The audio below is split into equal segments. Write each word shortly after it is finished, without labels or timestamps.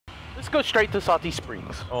Let's go straight to Salty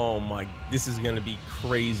Springs. Oh my, this is gonna be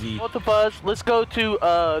crazy. Both of us, let's go to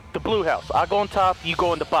the blue house. I'll go on top, you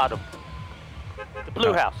go on the bottom. The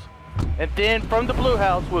blue house. And then from the blue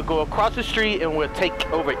house, we'll go across the street and we'll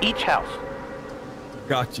take over each house.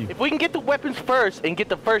 Got you. If we can get the weapons first and get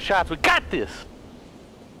the first shots, we got this.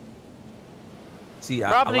 See,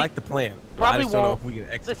 I like the plan. I just don't know if we can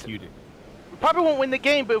execute it. We probably won't win the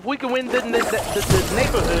game, but if we can win the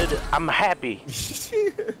neighborhood, I'm happy.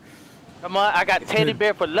 Come on, I got teddy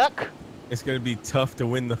bear for luck. It's gonna be tough to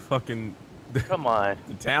win the fucking. Come on.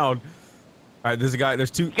 The town. All right, there's a guy.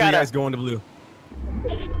 There's three guys going to blue.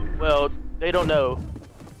 Well, they don't know.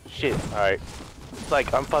 Shit. All right. It's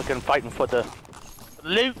like I'm fucking fighting for the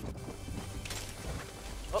loot.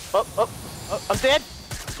 Oh, I'm dead.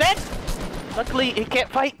 Dead. Luckily, he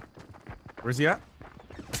can't fight. Where's he at?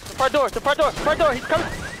 The front door. The front door. Front door. He's coming.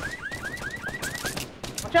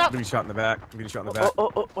 Watch out. I'm getting shot in the back. I'm getting shot in the back.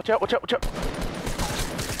 Oh. Watch out. Watch out. Watch out.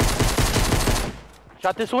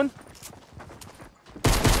 Shot this one.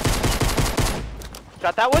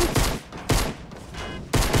 Shot that one.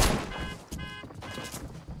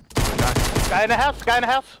 Guy in the house. Guy in the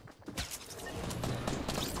house.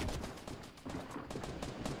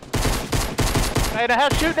 Guy in the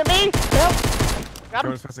house shooting at me. Help. Got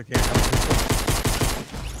him. As fast as I can.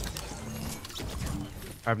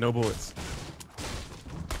 I have no bullets.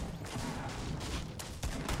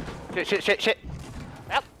 Shit.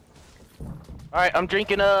 Help. Alright, I'm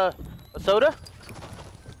drinking a soda.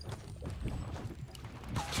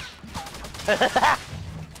 The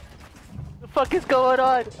fuck is going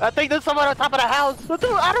on? I think there's someone on top of the house. I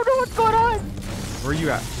don't know what's going on. Where are you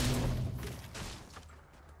at?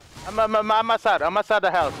 I'm outside. I'm outside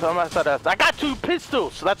the house. I got 2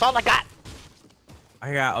 pistols. That's all I got.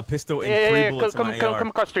 I got a pistol and 3 bullets in my AR. Come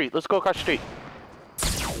across the street. Let's go across the street.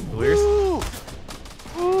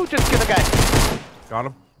 Ooh, just get the guy. got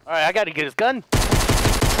him. Alright, I gotta get his gun.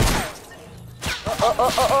 Help!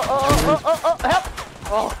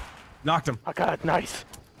 Oh. Knocked him. Oh god, nice.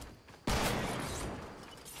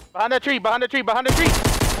 Behind that tree. Behind the tree.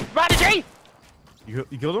 You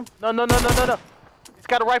killed him? No. He's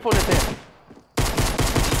got a rifle in his hand.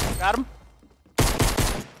 Got him.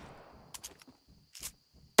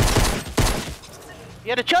 He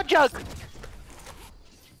had a chug jug.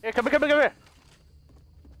 Here, come here.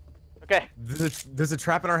 Okay. There's a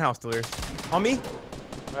trap in our house, Delirious. On me?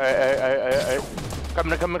 Alright.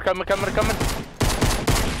 Coming.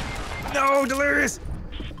 No, Delirious!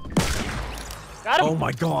 Got him. Oh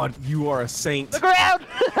my god, you are a saint. Look around!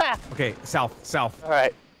 Okay, south.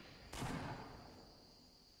 Alright.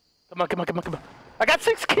 Come on. I got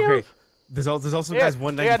 6 kills! Okay. There's also guys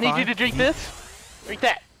 195. Yeah, I need you to drink this. Drink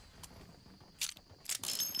that.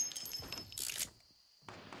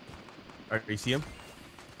 Alright, you see him?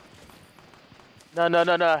 No.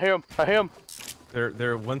 I hear him.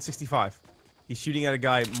 They're 165. He's shooting at a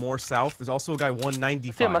guy more south. There's also a guy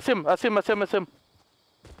 195. I see him.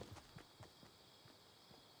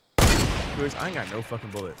 Delirious, I ain't got no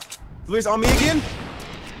fucking bullets. Delirious, on me again?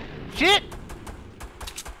 Shit!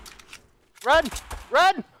 Run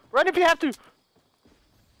if you have to.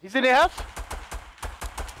 He's in the house.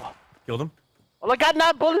 Killed him. Well, I got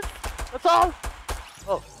 9 bullets. That's all.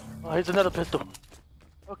 Oh, here's another pistol.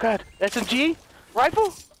 Oh god, SMG,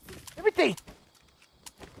 rifle, everything.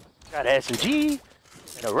 Got an SMG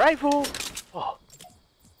and a rifle. Oh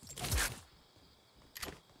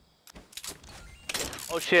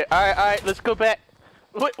shit! All right, let's go back.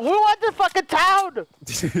 We want the fucking town.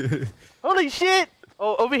 Holy shit!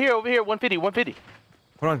 Oh, over here, 150.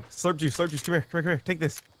 Hold on, slurp juice, come here, take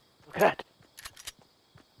this. Oh god.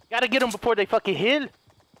 Gotta get them before they fucking heal.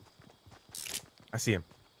 I see him.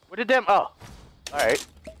 Where did them? Oh, all right.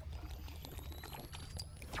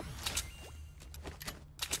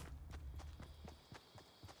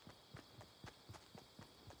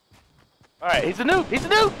 All right, he's a noob.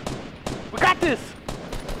 We got this.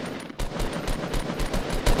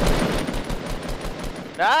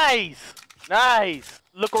 Nice.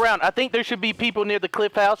 Look around. I think there should be people near the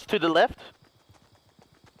cliff house to the left.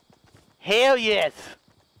 Hell yes.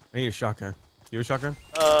 I need a shotgun. You have a shotgun?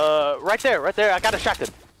 Right there. I got a shotgun.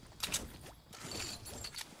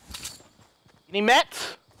 You need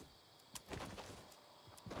mats?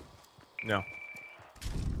 No.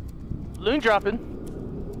 Balloon dropping.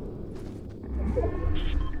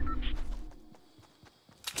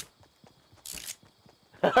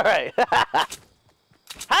 Alright.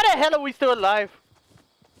 How the hell are we still alive?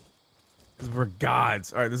 Because we're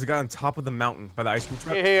gods. Alright, there's a guy on top of the mountain by the ice cream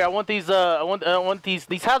truck. Here, I want these, I want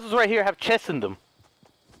these houses right here have chests in them.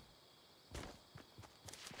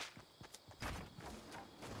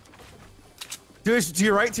 Dude, to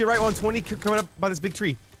your right, 120 coming up by this big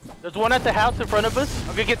tree. There's one at the house in front of us.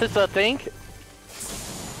 I'm gonna get this thing.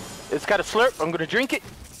 It's got a slurp. I'm gonna drink it.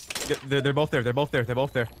 They're both there. They're both there.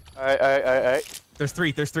 All right. There's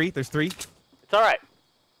three. It's all right.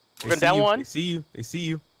 We're gonna down one. They see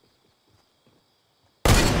you.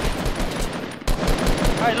 All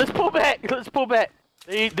right, let's pull back.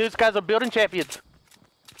 These guys are building champions.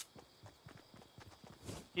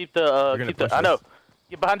 Keep the. I know.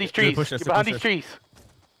 Get behind these trees. Get behind these trees.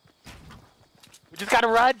 We just gotta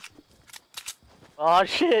run. Oh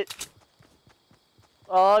shit.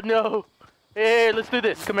 Oh no. Hey, let's do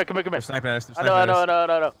this. Come here. They're sniping at us. I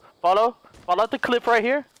know. Follow the cliff right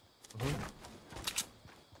here.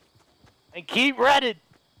 And keep running.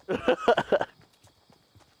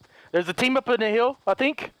 There's a team up in the hill, I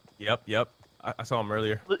think. Yep. I saw him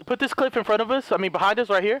earlier. Put this cliff in front of us. I mean, behind us,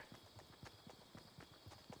 right here.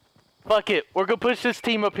 Fuck it. We're gonna push this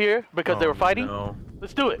team up here because they were fighting. No.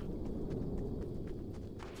 Let's do it.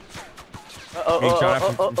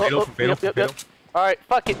 Yep. All right,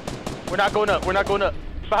 fuck it. We're not going up.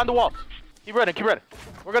 Behind the walls. Keep running.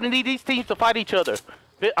 We're gonna need these teams to fight each other.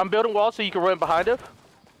 I'm building walls so you can run behind them.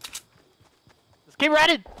 Let's keep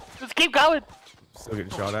running. Let's keep going. Still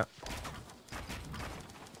getting shot at.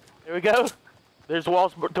 There we go. There's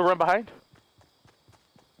walls to run behind.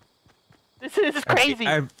 This is crazy.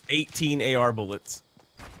 I have 18 AR bullets.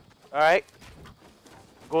 All right.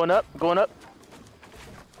 Going up. Come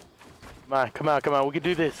on. We can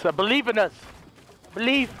do this. I believe in us.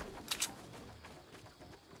 Believe.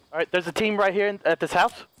 All right. There's a team right here at this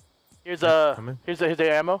house. Here's the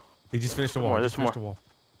ammo. He just finished the wall. There's more.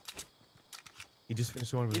 He just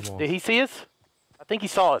finished one of his walls. Did he see us? I think he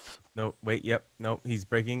saw us. No, wait. Yep. No, he's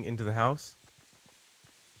breaking into the house.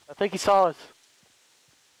 I think he saw us.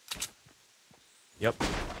 Yep.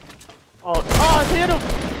 Oh, I hit him!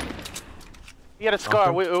 He had a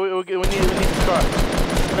scar. We need a scar.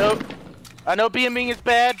 Nope. I know BMing is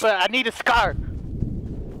bad, but I need a scar.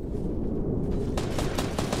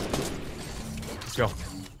 Let's go.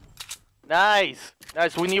 Nice.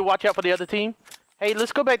 We need to watch out for the other team. Hey,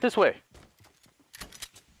 let's go back this way.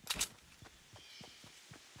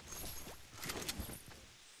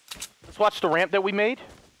 Let's watch the ramp that we made.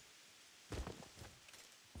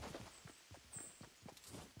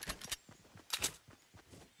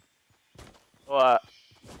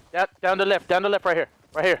 Down the left right here.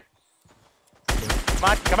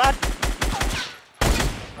 Come on.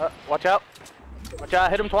 Watch out,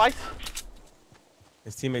 hit him twice.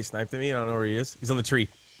 His teammate sniped at me, I don't know where he is. He's on the tree.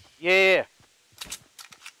 Yeah.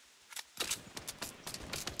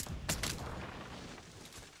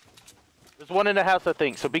 There's one in the house, I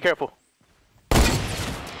think, so be careful.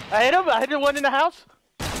 I hit one in the house.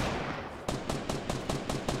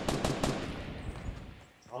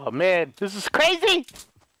 Oh man, this is crazy!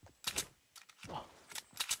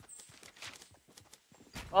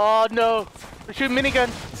 Oh no, they're shooting miniguns.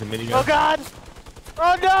 It's a minigun. Oh god!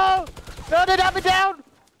 Oh no! No, they knocked me down!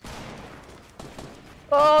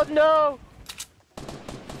 Oh no!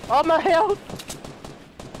 All my health!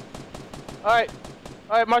 Alright,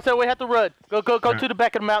 Marcel, we have to run. Go to the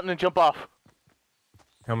back of the mountain and jump off.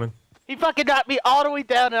 Coming. He fucking knocked me all the way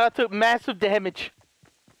down and I took massive damage.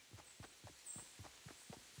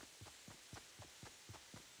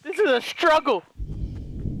 This is a struggle.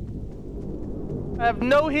 I have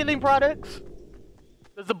no healing products.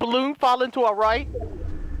 There's a balloon falling to our right.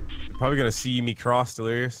 You're probably gonna see me cross,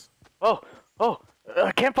 Delirious.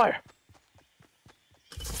 Campfire.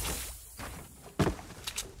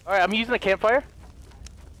 Alright, I'm using a campfire.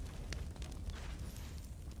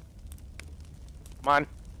 Come on.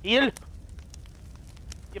 Heal.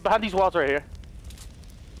 Get behind these walls right here.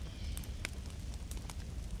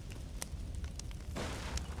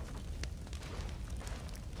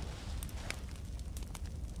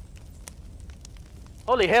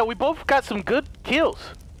 Holy hell, we both got some good kills.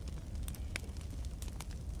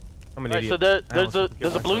 I'm an idiot. So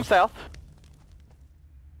there's a balloon south.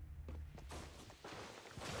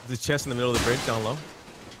 There's a chest in the middle of the bridge down low.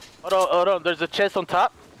 Hold on. There's a chest on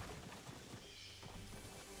top.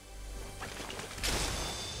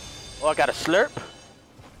 Oh, I got a slurp.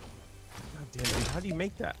 God damn it, how do you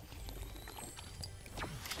make that?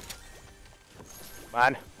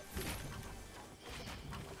 Man.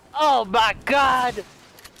 Oh my god!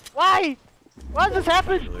 Why? Why does this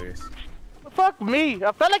happen? Delirious. Fuck me!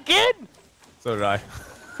 I fell again! So did I.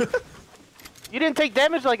 You didn't take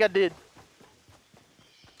damage like I did.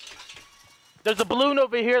 There's a balloon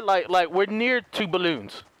over here, like we're near two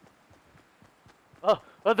balloons. Oh,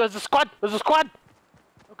 there's a squad! There's a squad!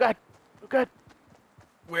 Oh god! Oh god!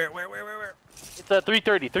 Where? It's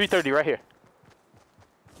 330 right here.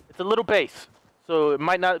 It's a little base, so it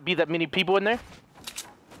might not be that many people in there.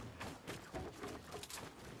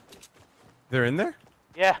 They're in there?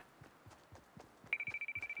 Yeah.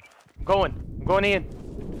 I'm going in.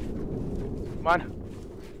 Come on.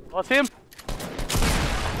 Oh, it's him.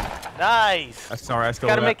 Nice. Sorry, I stole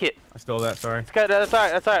Gotta that. make it. I stole that, sorry. That's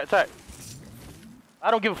alright, that's alright, that's alright.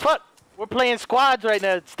 I don't give a fuck. We're playing squads right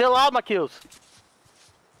now. Still all my kills.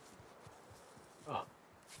 Oh.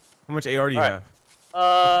 How much AR do you have?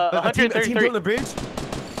 A team 133. building the bridge?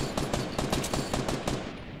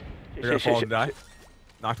 They're gonna fall and die.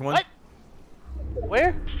 Knocked one. What?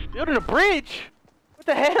 Where? Building a bridge? What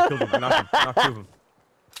the hell? Killed him. Knocked two of them.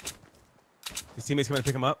 His teammates coming to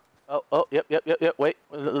pick him up. Oh, yep. Wait,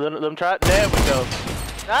 let him try it. There we go.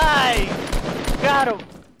 Nice! Got him!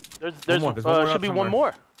 There's one more should be somewhere. one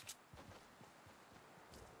more.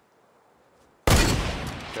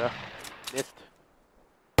 Yeah. Missed.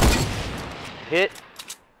 Hit.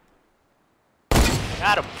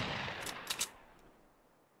 Got him.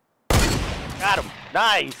 Got him.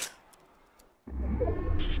 Nice!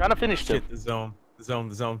 Trying to finish them. Shit, the zone.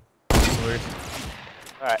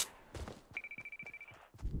 Alright.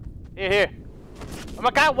 Here. Oh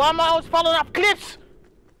my god, why am I always falling off cliffs?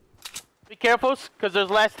 Be careful, because there's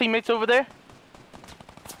last teammates over there.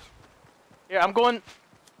 Here, I'm going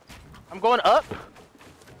up.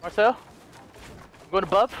 Marcel. I'm going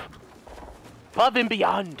above. Above and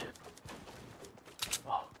beyond.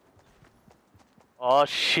 Oh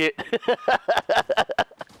shit.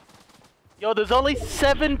 Yo, there's only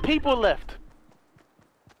 7 people left.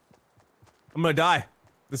 I'm gonna die.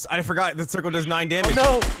 I forgot the circle does 9 damage.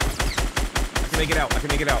 Oh no! I can make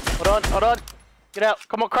it out. Hold on. Get out.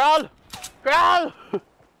 Come on, crawl! Crawl!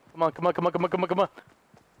 Come on.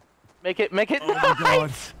 Make it. Oh my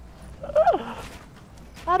god.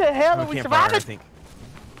 How the hell are we surviving? I think.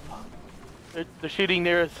 They're shooting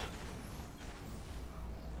near us.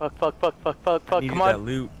 Fuck. Needed Come on. that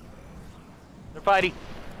loot. They're fighting.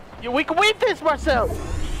 Yo, we can win this, Marcel!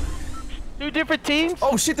 2 different teams.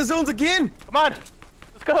 Oh shit, the zones again! Come on.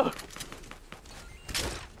 Let's go.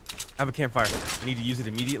 I have a campfire. I need to use it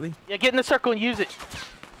immediately. Yeah, get in the circle and use it.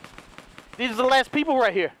 These are the last people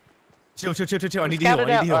right here. Chill. I need to Scout heal.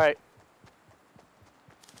 it out. All right.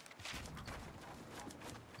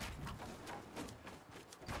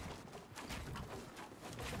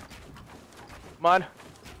 Come on.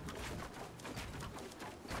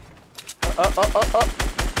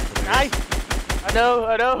 Nice. I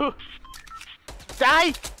know.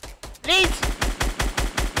 Die. Please.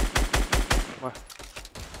 Come on.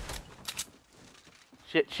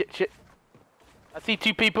 Shit. I see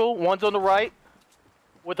 2 people. One's on the right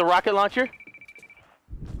with a rocket launcher.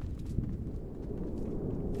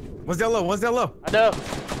 One's down low. I know.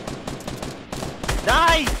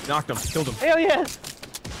 Nice. Knocked him. Killed him. Hell yes.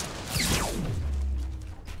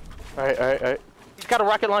 All right. He's got a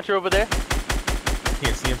rocket launcher over there.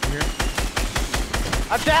 Can't see him from here.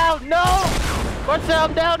 I'm down. No. Marcel,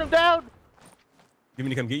 I'm down. You mean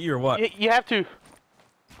to come get you or what? You have to.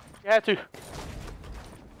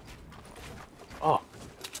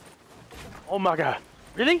 Oh my god.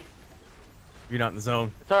 Really? You're not in the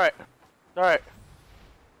zone. It's alright.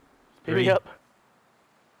 Pick me up.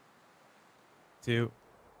 2.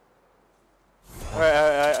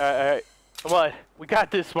 Alright. Come on. We got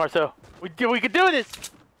this, Marcel. We can do this.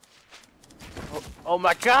 Oh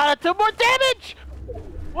my god, I took more damage!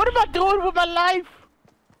 What am I doing with my life?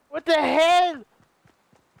 What the hell?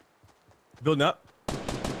 Building up.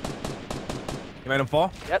 You made him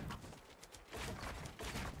fall? Yep.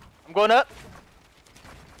 I'm going up.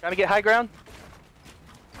 Trying to get high ground.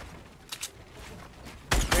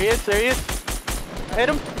 There he is. I hit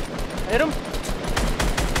him.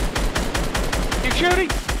 Keep shooting.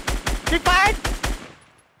 Keep firing.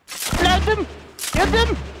 Blast him. Hit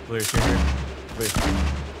him. Clear, here.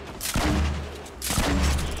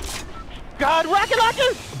 God, rocket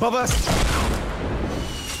launcher! Above us!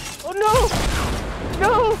 Oh no!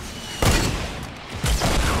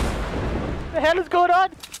 What the hell is going on?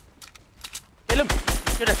 Kill him!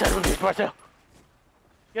 Get us out of a bitch, Marcel!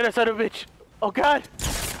 Get us out of a bitch! Oh god!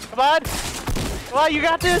 Come on, you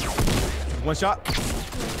got this! One shot.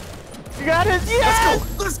 You got it!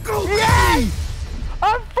 Yes! Let's go! Yes!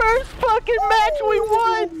 Our first fucking match, we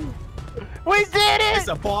won! We did it! It's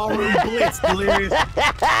a ballroom blitz, delirious.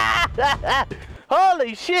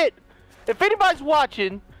 Holy shit! If anybody's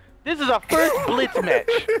watching, this is our first blitz match.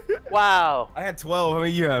 Wow. I had 12. How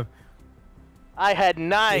many you have? I had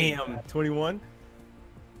 9. Damn. 21? You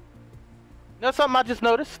know something I just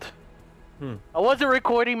noticed? I wasn't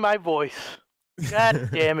recording my voice. God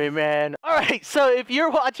damn it, man. All right, so if you're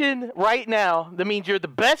watching right now, that means you're the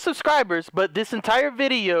best subscribers, but this entire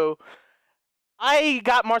video, I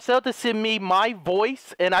got Marcel to send me my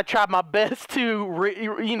voice, and I tried my best to,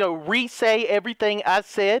 re-say everything I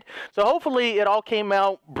said. So hopefully it all came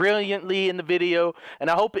out brilliantly in the video, and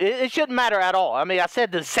I hope it shouldn't matter at all. I mean, I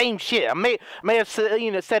said the same shit. I may have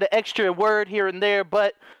said, said an extra word here and there,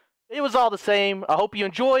 but it was all the same. I hope you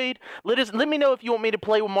enjoyed. Let me know if you want me to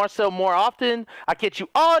play with Marcel more often. I'll catch you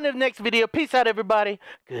all in the next video. Peace out, everybody.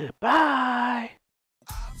 Goodbye.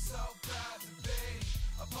 I'm so proud to be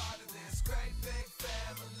a part of this great big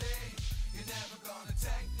family. You're never gonna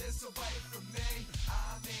take this away from me.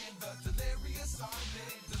 I'm in the delirious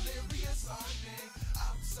army, delirious army.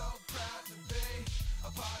 I'm so proud to be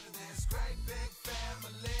a part of this.